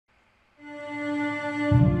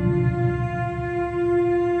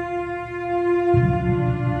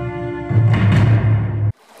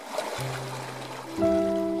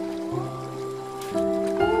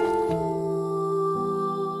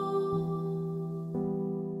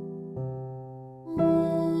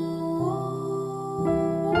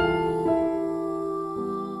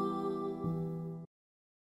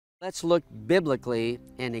Let's look biblically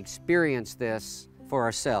and experience this for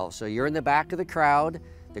ourselves. So you're in the back of the crowd.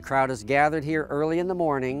 The crowd is gathered here early in the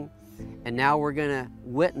morning, and now we're going to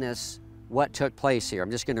witness what took place here. I'm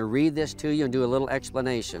just going to read this to you and do a little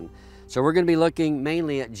explanation. So we're going to be looking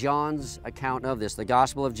mainly at John's account of this, the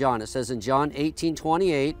Gospel of John. It says in John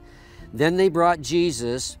 18:28, "Then they brought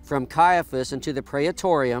Jesus from Caiaphas into the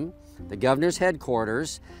Praetorium, the governor's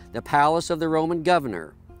headquarters, the palace of the Roman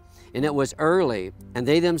governor. And it was early, and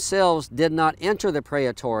they themselves did not enter the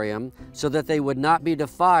Praetorium, so that they would not be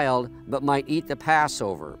defiled, but might eat the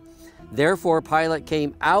Passover. Therefore Pilate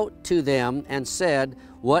came out to them and said,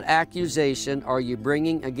 'What accusation are you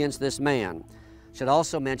bringing against this man?'" Should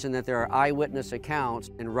also mention that there are eyewitness accounts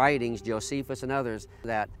and writings, Josephus and others,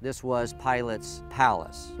 that this was Pilate's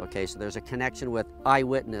palace. Okay, so there's a connection with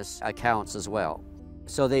eyewitness accounts as well.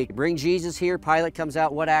 So they bring Jesus here. Pilate comes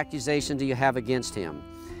out, "What accusation do you have against him?"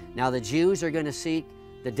 Now the Jews are going to seek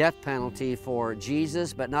the death penalty for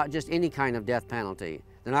Jesus, but not just any kind of death penalty.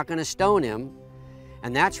 They're not going to stone him,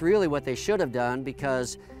 and that's really what they should have done,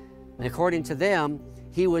 because according to them,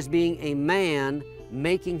 he was being a man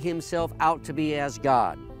making himself out to be as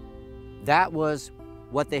God. That was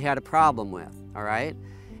what they had a problem with, all right?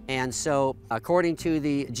 And so according to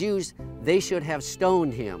the Jews, they should have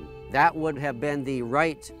stoned him. That would have been the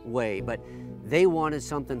right way, but they wanted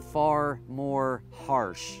something far more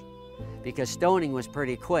harsh, because stoning was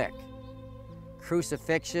pretty quick.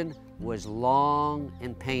 Crucifixion was long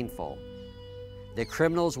and painful. The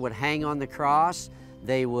criminals would hang on the cross.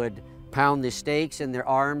 They would pound the stakes in their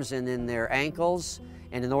arms and in their ankles,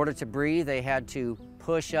 and in order to breathe, they had to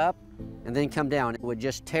push up and then come down. It would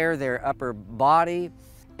just tear their upper body,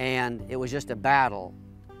 and it was just a battle.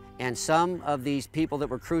 And some of these people that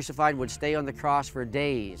were crucified would stay on the cross for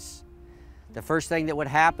days. The first thing that would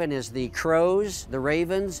happen is the crows, the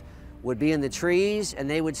ravens, would be in the trees, and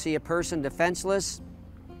they would see a person defenseless,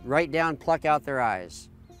 right down, pluck out their eyes,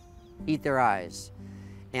 eat their eyes.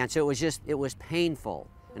 And so it was painful.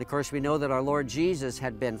 And of course, we know that our Lord Jesus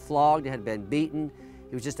had been flogged, had been beaten.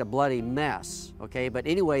 He was just a bloody mess, okay? But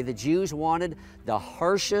anyway, the Jews wanted the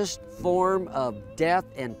harshest form of death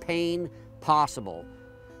and pain possible.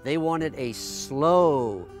 They wanted a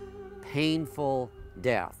slow, painful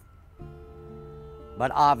death.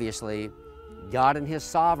 But obviously, God in His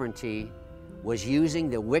sovereignty was using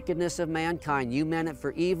the wickedness of mankind. You meant it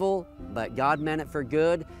for evil, but God meant it for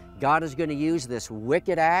good. God is going to use this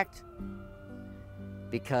wicked act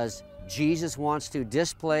because Jesus wants to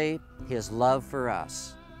display His love for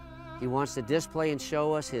us. He wants to display and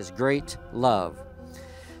show us His great love.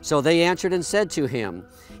 So they answered and said to him,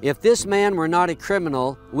 "If this man were not a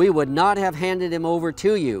criminal, we would not have handed him over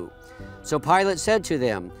to you." So Pilate said to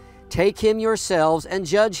them, "Take him yourselves and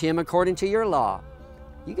judge him according to your law."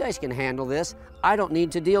 You guys can handle this. I don't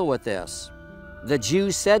need to deal with this. The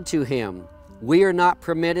Jews said to him, "We are not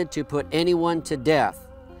permitted to put anyone to death."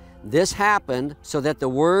 This happened so that the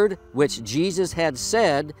word which Jesus had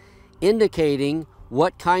said, indicating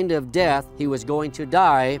what kind of death he was going to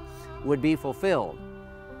die, would be fulfilled.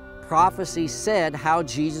 Prophecy said how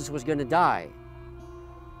Jesus was going to die.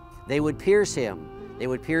 They would pierce him. They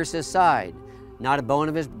would pierce his side. Not a bone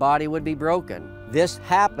of his body would be broken. This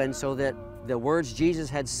happened so that the words Jesus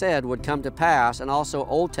had said would come to pass, and also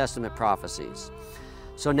Old Testament prophecies.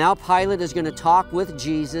 So now Pilate is going to talk with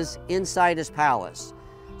Jesus inside his palace.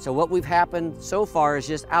 So what we've happened so far is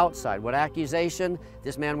just outside. What accusation?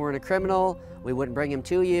 This man weren't a criminal. We wouldn't bring him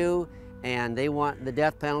to you. And they want the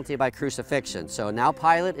death penalty by crucifixion. So now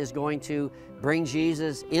Pilate is going to bring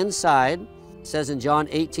Jesus inside. It says in John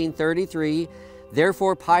 18:33,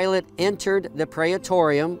 "Therefore Pilate entered the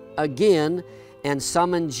Praetorium again and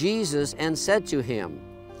summoned Jesus and said to him,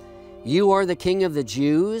 'You are the King of the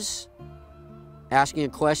Jews?' Asking a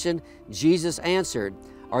question, Jesus answered,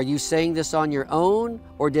 'Are you saying this on your own,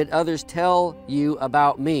 or did others tell you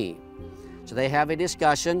about me?' So they have a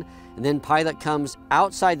discussion, and then Pilate comes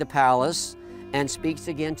outside the palace and speaks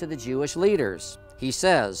again to the Jewish leaders. He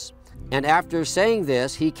says, "And after saying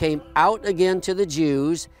this, he came out again to the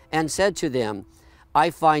Jews and said to them,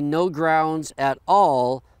 'I find no grounds at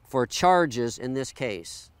all for charges in this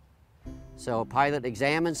case.'" So Pilate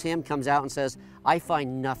examines him, comes out and says, "I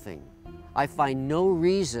find nothing. I find no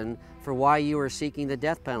reason for why you are seeking the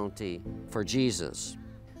death penalty for Jesus."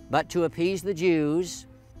 But to appease the Jews,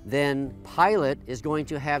 then Pilate is going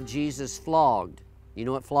to have Jesus flogged. You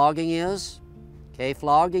know what flogging is? Okay,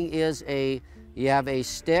 flogging is you have a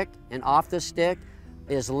stick, and off the stick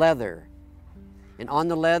is leather. And on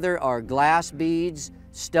the leather are glass beads,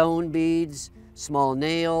 stone beads, small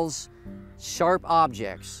nails, sharp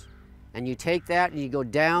objects. And you take that and you go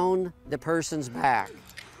down the person's back.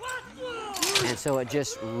 And so it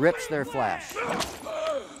just rips their flesh.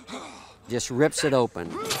 Just rips it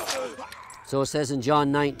open. So it says in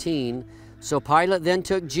John 19, so Pilate then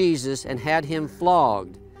took Jesus and had him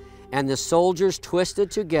flogged, and the soldiers twisted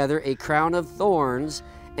together a crown of thorns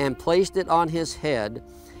and placed it on his head,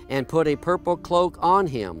 and put a purple cloak on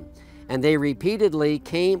him. And they repeatedly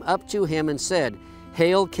came up to him and said,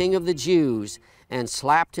 Hail, King of the Jews, and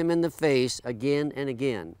slapped him in the face again and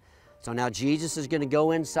again. So now Jesus is going to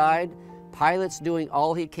go inside. Pilate's doing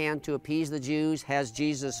all he can to appease the Jews, has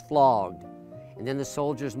Jesus flogged. And then the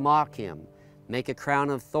soldiers mock him, make a crown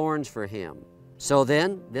of thorns for him. So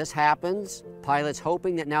then this happens. Pilate's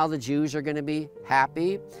hoping that now the Jews are going to be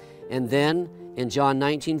happy. And then in John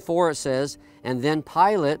 19:4 it says, and then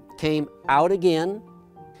Pilate came out again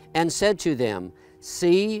and said to them,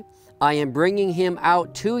 See, I am bringing him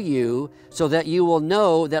out to you so that you will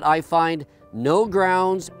know that I find no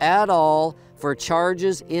grounds at all for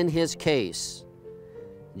charges in his case.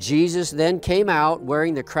 Jesus then came out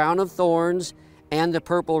wearing the crown of thorns and the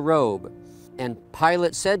purple robe. And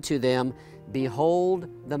Pilate said to them, Behold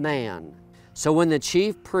the man. So when the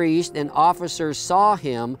chief priest and officers saw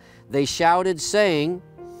him, they shouted, saying,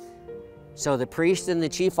 so the priest and the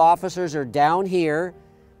chief officers are down here.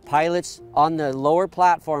 Pilate's on the lower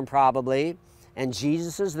platform probably, and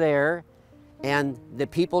Jesus is there. And the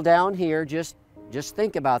people down here, just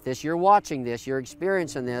think about this. You're watching this, you're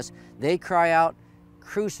experiencing this. They cry out,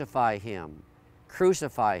 Crucify him,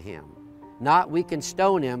 crucify him. Not we can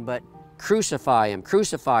stone him, but crucify him,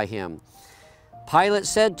 crucify him. Pilate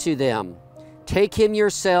said to them, Take him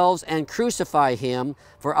yourselves and crucify him,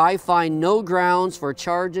 for I find no grounds for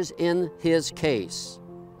charges in his case.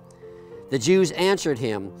 The Jews answered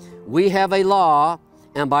him, We have a law,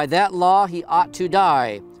 and by that law he ought to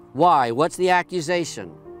die. Why? What's the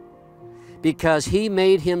accusation? Because he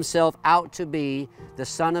made himself out to be the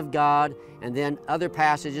Son of God, and then other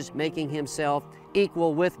passages making himself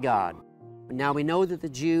equal with God. Now we know that the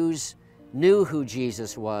Jews knew who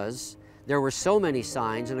Jesus was. There were so many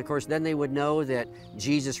signs, and of course then they would know that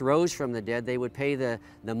Jesus rose from the dead. They would pay the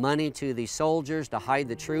money to the soldiers to hide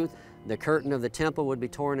the truth. The curtain of the temple would be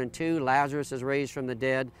torn in two. Lazarus is raised from the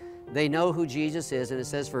dead. They know who Jesus is, and it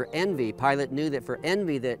says for envy. Pilate knew that for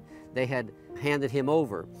envy that they had handed him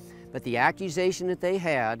over. But the accusation that they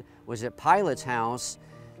had was at Pilate's house.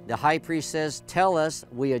 The high priest says, Tell us,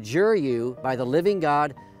 we adjure you by the living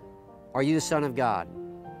God, are you the Son of God?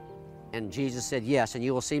 And Jesus said, Yes, and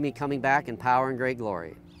you will see me coming back in power and great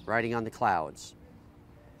glory, riding on the clouds.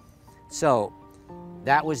 So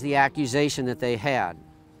that was the accusation that they had.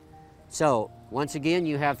 So once again,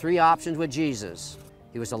 you have three options with Jesus.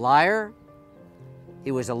 He was a liar,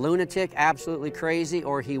 he was a lunatic, absolutely crazy,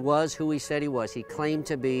 or he was who he said he was. He claimed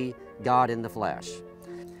to be God in the flesh.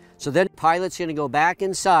 So then Pilate's going to go back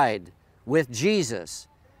inside with Jesus.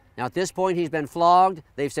 Now at this point he's been flogged.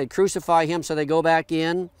 They've said crucify him, so they go back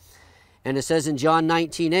in. And it says in John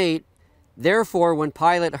 19:8, Therefore when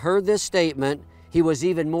Pilate heard this statement, he was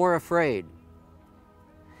even more afraid.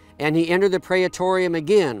 And he entered the Praetorium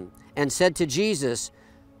again and said to Jesus,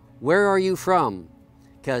 Where are you from?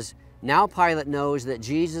 Because now Pilate knows that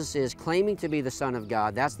Jesus is claiming to be the Son of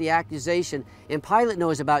God. That's the accusation. And Pilate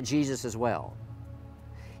knows about Jesus as well.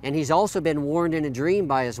 And he's also been warned in a dream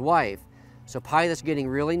by his wife. So Pilate's getting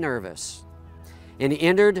really nervous. And he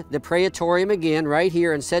entered the Praetorium again right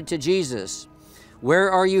here and said to Jesus,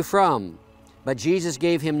 Where are you from? But Jesus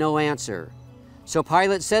gave him no answer. So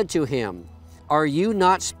Pilate said to him, Are you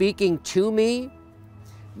not speaking to me?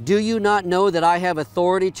 Do you not know that I have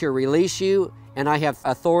authority to release you, and I have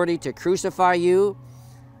authority to crucify you?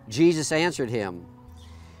 Jesus answered him,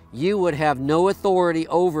 You would have no authority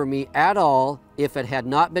over me at all if it had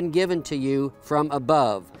not been given to you from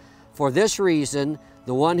above. For this reason,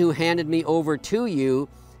 the one who handed me over to you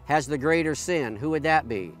has the greater sin. Who would that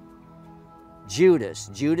be? Judas.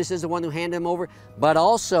 Judas is the one who handed him over, but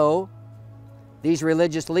also these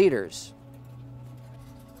religious leaders.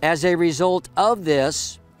 As a result of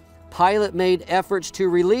this, Pilate made efforts to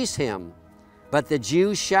release him, but the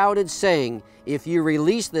Jews shouted, saying, If you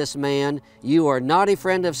release this man, you are not a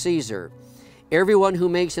friend of Caesar. Everyone who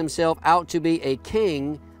makes himself out to be a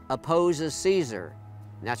king opposes Caesar.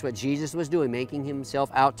 And that's what Jesus was doing, making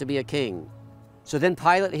himself out to be a king. So then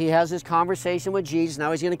Pilate, he has this conversation with Jesus.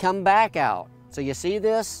 Now he's going to come back out. So you see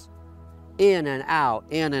this? In and out,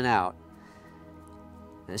 in and out.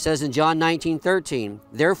 And it says in John 19:13,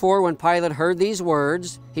 Therefore, when Pilate heard these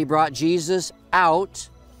words, he brought Jesus out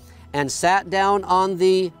and sat down on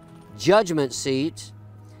the judgment seat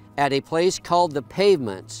at a place called the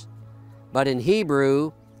Pavement, but in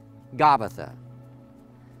Hebrew, Gabbatha.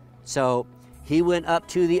 So He went up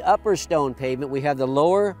to the upper stone pavement. We have the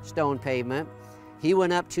lower stone pavement. He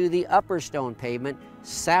went up to the upper stone pavement,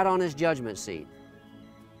 sat on his judgment seat,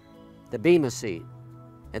 the Bema seat,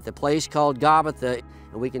 at the place called Golgotha,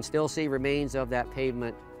 and we can still see remains of that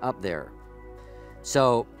pavement up there.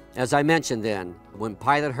 So, as I mentioned then, when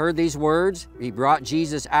Pilate heard these words, he brought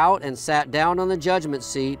Jesus out and sat down on the judgment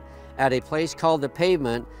seat at a place called the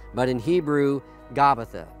Pavement, but in Hebrew,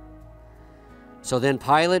 Golgotha. So then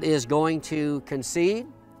Pilate is going to concede.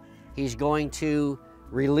 He's going to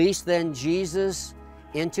release then Jesus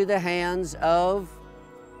into the hands of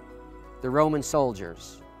the Roman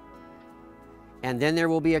soldiers. And then there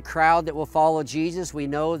will be a crowd that will follow Jesus. We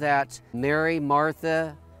know that Mary,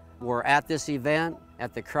 Martha were at this event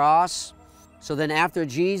at the cross. So then after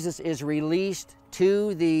Jesus is released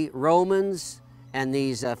to the Romans and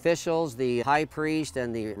these officials, the high priest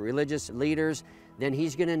and the religious leaders, then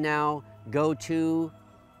he's going to now go to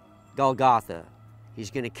Golgotha.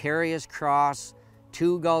 He's going to carry his cross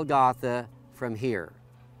to Golgotha from here.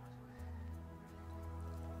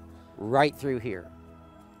 Right through here.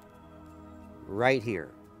 Right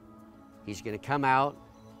here. He's going to come out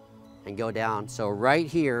and go down. So right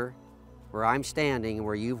here, where I'm standing and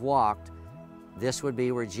where you've walked, this would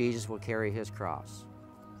be where Jesus will carry his cross.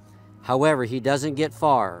 However, he doesn't get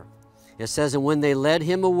far. It says, and when they led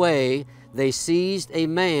him away, they seized a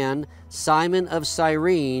man, Simon of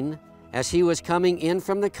Cyrene, as he was coming in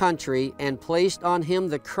from the country, and placed on him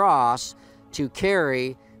the cross to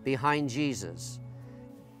carry behind Jesus.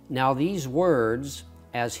 Now these words,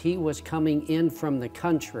 as he was coming in from the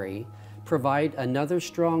country, provide another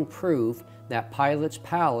strong proof that Pilate's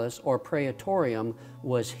palace or Praetorium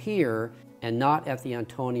was here and not at the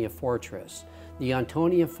Antonia fortress. The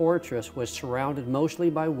Antonia fortress was surrounded mostly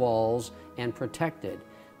by walls and protected.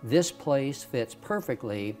 This place fits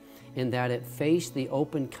perfectly in that it faced the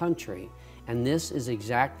open country, and this is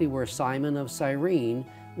exactly where Simon of Cyrene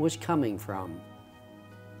was coming from.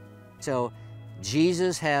 So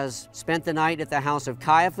Jesus has spent the night at the house of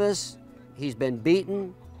Caiaphas. He's been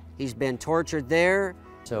beaten. He's been tortured there.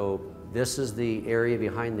 So this is the area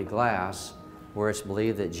behind the glass where it's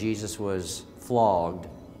believed that Jesus was flogged,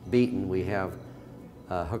 beaten. We have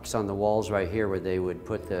hooks on the walls right here where they would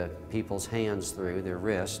put the people's hands through, their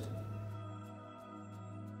wrist.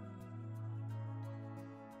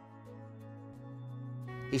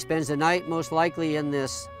 He spends the night most likely in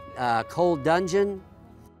this cold dungeon.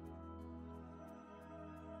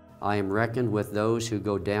 I am reckoned with those who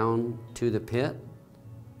go down to the pit.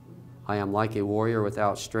 I am like a warrior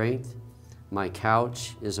without strength. My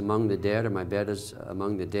couch is among the dead, or my bed is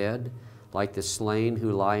among the dead, like the slain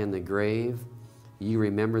who lie in the grave. You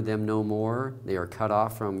remember them no more. They are cut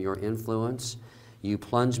off from your influence. You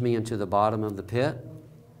plunge me into the bottom of the pit,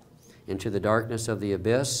 into the darkness of the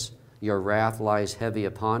abyss. Your wrath lies heavy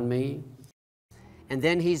upon me. And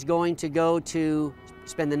then he's going to go to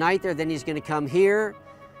spend the night there. Then he's going to come here.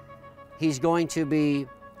 He's going to be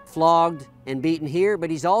flogged and beaten here, but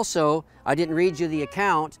he's also, I didn't read you the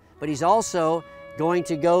account, but he's also going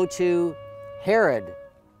to go to Herod.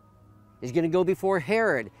 He's going to go before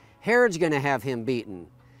Herod. Herod's going to have him beaten.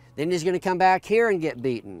 Then he's going to come back here and get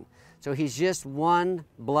beaten. So he's just one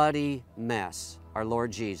bloody mess, our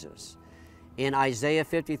Lord Jesus. In Isaiah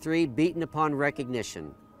 53, beaten upon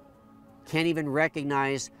recognition. Can't even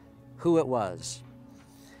recognize who it was.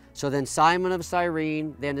 So then Simon of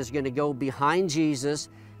Cyrene then is going to go behind Jesus.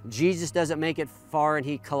 Jesus doesn't make it far and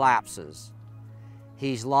he collapses.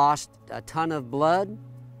 He's lost a ton of blood.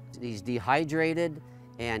 He's dehydrated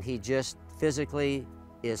and he just physically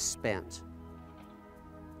is spent.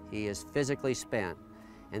 He is physically spent.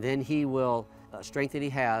 And then he will, strength that he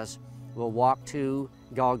has, will walk to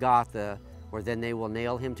Golgotha, where then they will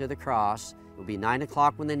nail him to the cross. It will be 9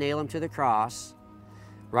 o'clock when they nail him to the cross.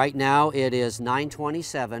 Right now it is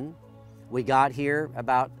 9:27. We got here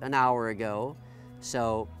about an hour ago.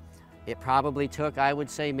 So it probably took, I would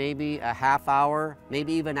say, maybe a half hour,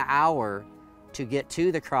 maybe even an hour to get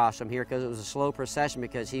to the cross from here, because it was a slow procession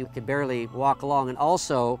because he could barely walk along. And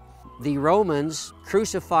also, the Romans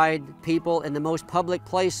crucified people in the most public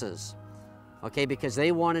places, okay, because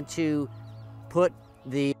they wanted to put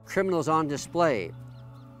the criminals on display.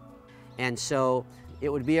 And so it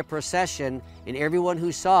would be a procession, and everyone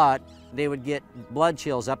who saw it, they would get blood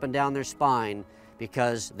chills up and down their spine,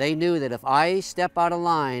 because they knew that if I step out of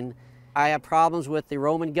line, I have problems with the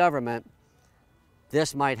Roman government,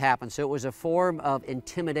 this might happen. So it was a form of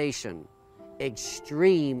intimidation,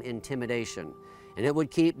 extreme intimidation. And it would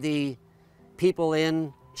keep the people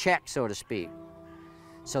in check, so to speak.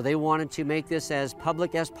 So they wanted to make this as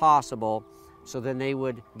public as possible, so then they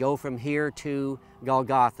would go from here to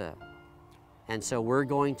Golgotha. And so we're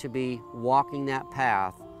going to be walking that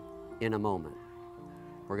path in a moment.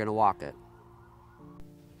 We're going to walk it.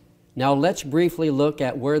 Now let's briefly look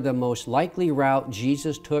at where the most likely route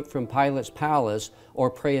Jesus took from Pilate's palace or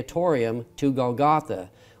Praetorium to Golgotha,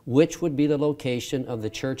 which would be the location of the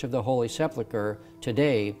Church of the Holy Sepulchre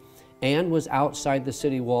today, and was outside the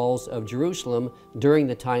city walls of Jerusalem during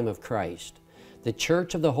the time of Christ. The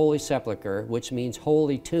Church of the Holy Sepulchre, which means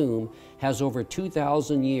holy tomb, has over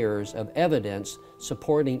 2,000 years of evidence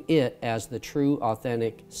supporting it as the true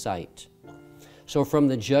authentic site. So from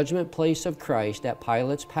the judgment place of Christ at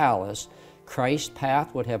Pilate's palace, Christ's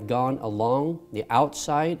path would have gone along the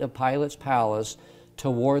outside of Pilate's palace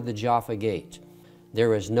toward the Jaffa Gate.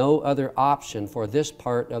 There is no other option for this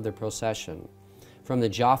part of the procession. From the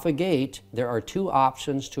Jaffa Gate, there are two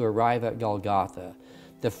options to arrive at Golgotha.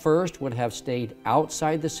 The first would have stayed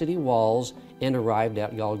outside the city walls and arrived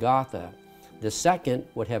at Golgotha. The second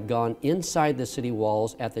would have gone inside the city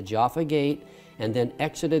walls at the Jaffa Gate and then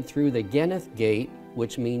exited through the Geneth Gate,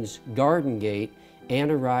 which means Garden Gate,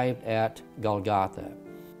 and arrived at Golgotha.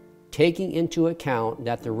 Taking into account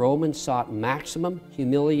that the Romans sought maximum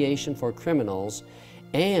humiliation for criminals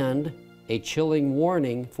and a chilling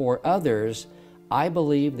warning for others, I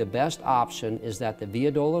believe the best option is that the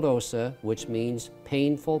Via Dolorosa, which means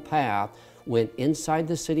painful path, went inside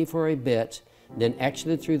the city for a bit, then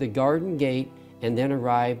exited through the Garden Gate, and then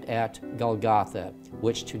arrived at Golgotha,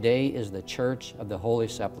 which today is the Church of the Holy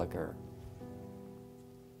Sepulchre.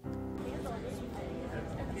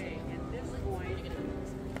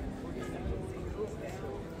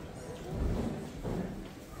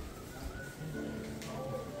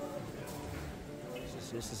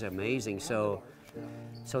 This is amazing. So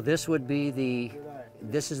this would be the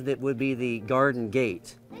Garden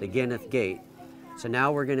Gate, the Geneth Gate. So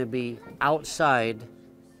now we're going to be outside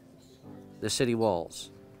the city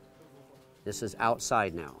walls. This is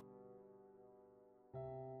outside now.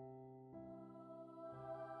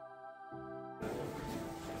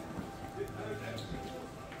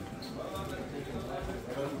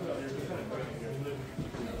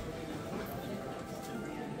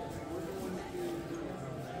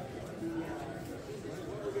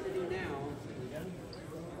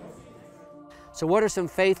 So what are some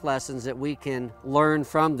faith lessons that we can learn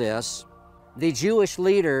from this? The Jewish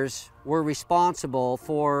leaders were responsible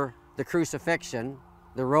for the crucifixion.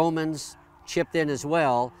 The Romans chipped in as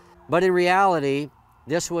well. But in reality,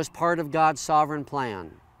 this was part of God's sovereign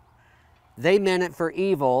plan. They meant it for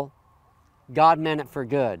evil. God meant it for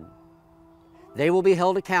good. They will be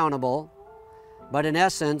held accountable. But in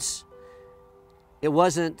essence, it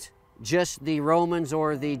wasn't just the Romans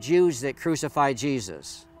or the Jews that crucified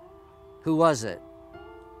Jesus. Who was it?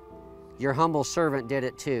 Your humble servant did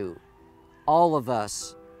it too. All of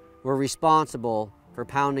us were responsible for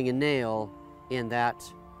pounding a nail in that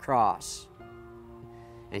cross.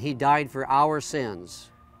 And he died for our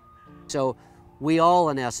sins. So we all,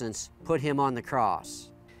 in essence, put him on the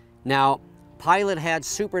cross. Now, Pilate had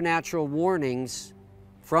supernatural warnings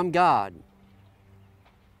from God.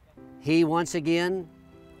 He, once again,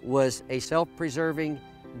 was a self-preserving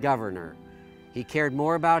governor. He cared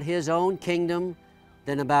more about his own kingdom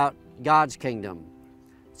than about God's kingdom.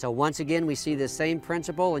 So once again, we see the same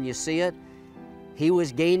principle, and you see it. He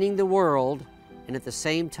was gaining the world and at the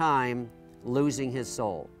same time losing his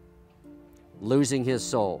soul. Losing his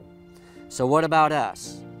soul. So what about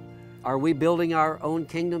us? Are we building our own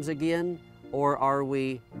kingdoms again, or are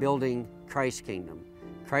we building Christ's kingdom?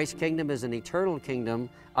 Christ's kingdom is an eternal kingdom.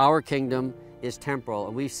 Our kingdom is temporal,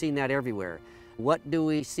 and we've seen that everywhere. What do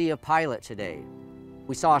we see of Pilate today?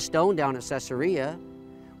 We saw a stone down at Caesarea.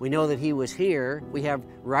 We know that he was here. We have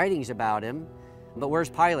writings about him. But where's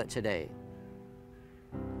Pilate today?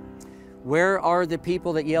 Where are the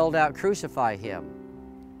people that yelled out, "Crucify him"?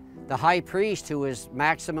 The high priest, who was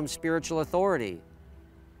maximum spiritual authority,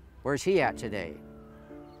 where's he at today?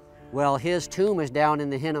 Well, his tomb is down in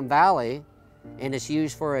the Hinnom Valley, and it's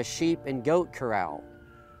used for a sheep and goat corral.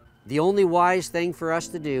 The only wise thing for us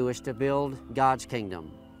to do is to build God's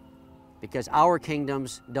kingdom, because our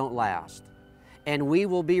kingdoms don't last. And we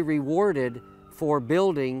will be rewarded for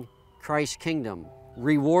building Christ's kingdom.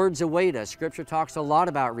 Rewards await us. Scripture talks a lot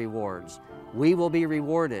about rewards. We will be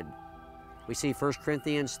rewarded. We see 1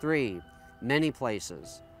 Corinthians 3, many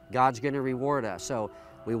places. God's going to reward us. So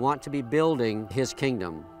we want to be building his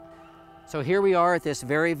kingdom. So here we are at this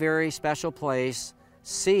very, very special place,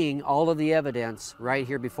 seeing all of the evidence right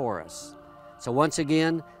here before us. So once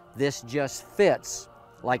again, this just fits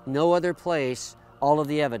like no other place, all of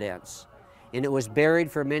the evidence. And it was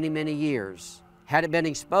buried for many, many years. Had it been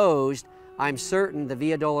exposed, I'm certain the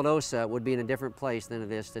Via Dolorosa would be in a different place than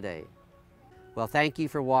it is today. Well, thank you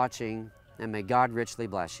for watching, and may God richly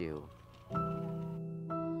bless you.